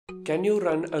Can you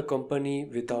run a company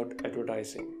without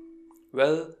advertising?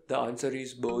 Well, the answer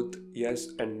is both yes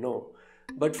and no.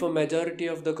 But for majority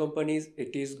of the companies,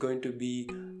 it is going to be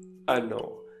a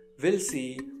no. We'll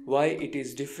see why it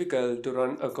is difficult to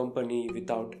run a company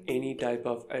without any type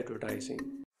of advertising.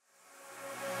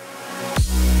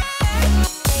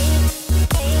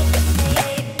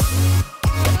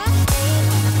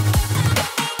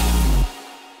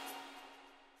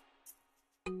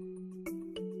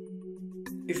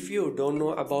 If you don't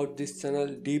know about this channel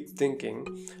Deep Thinking,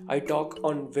 I talk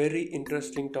on very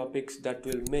interesting topics that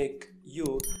will make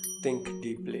you think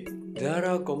deeply. There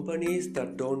are companies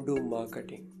that don't do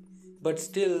marketing, but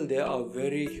still they are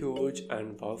very huge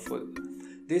and powerful.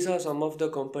 These are some of the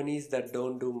companies that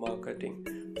don't do marketing: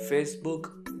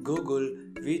 Facebook, Google,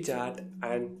 WeChat,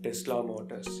 and Tesla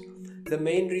Motors. The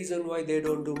main reason why they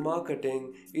don't do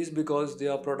marketing is because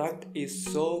their product is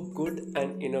so good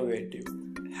and innovative.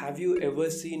 Have you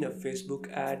ever seen a Facebook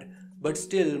ad? But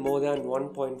still, more than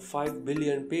 1.5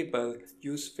 billion people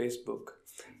use Facebook.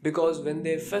 Because when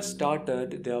they first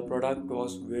started, their product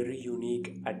was very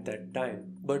unique at that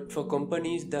time. But for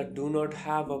companies that do not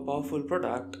have a powerful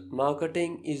product,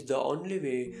 marketing is the only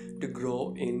way to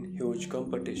grow in huge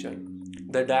competition.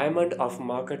 The diamond of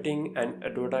marketing and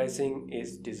advertising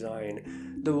is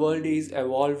design. The world is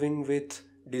evolving with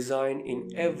design in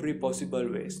every possible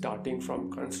way, starting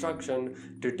from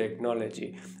construction to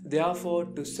technology. Therefore,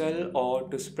 to sell or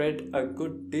to spread a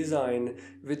good design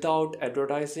without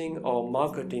advertising or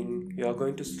marketing, you are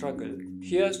going to struggle.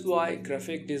 Here's why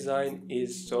graphic design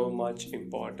is so much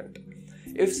important.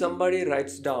 If somebody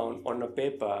writes down on a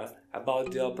paper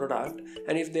about their product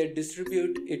and if they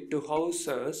distribute it to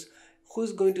houses,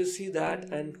 who's going to see that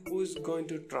and who's going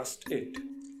to trust it?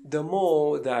 The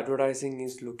more the advertising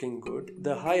is looking good,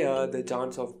 the higher the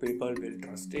chance of people will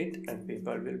trust it and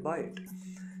people will buy it.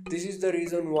 This is the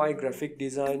reason why graphic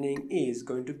designing is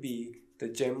going to be the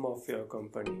gem of your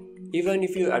company. Even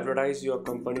if you advertise your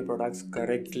company products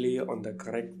correctly on the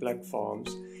correct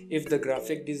platforms, if the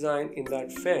graphic design in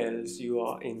that fails, you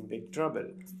are in big trouble.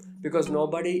 Because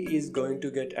nobody is going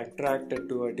to get attracted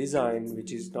to a design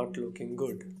which is not looking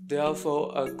good.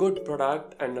 Therefore, a good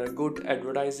product and a good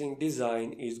advertising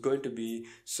design is going to be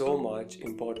so much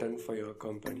important for your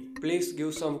company. Please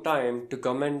give some time to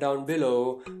comment down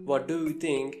below what do you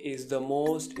think is the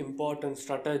most important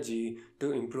strategy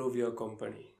to improve your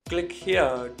company. Click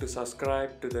here to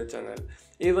subscribe to the channel.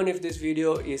 Even if this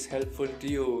video is helpful to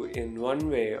you in one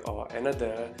way or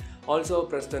another, also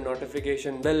press the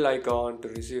notification bell icon to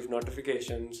receive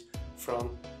notifications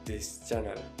from this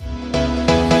channel.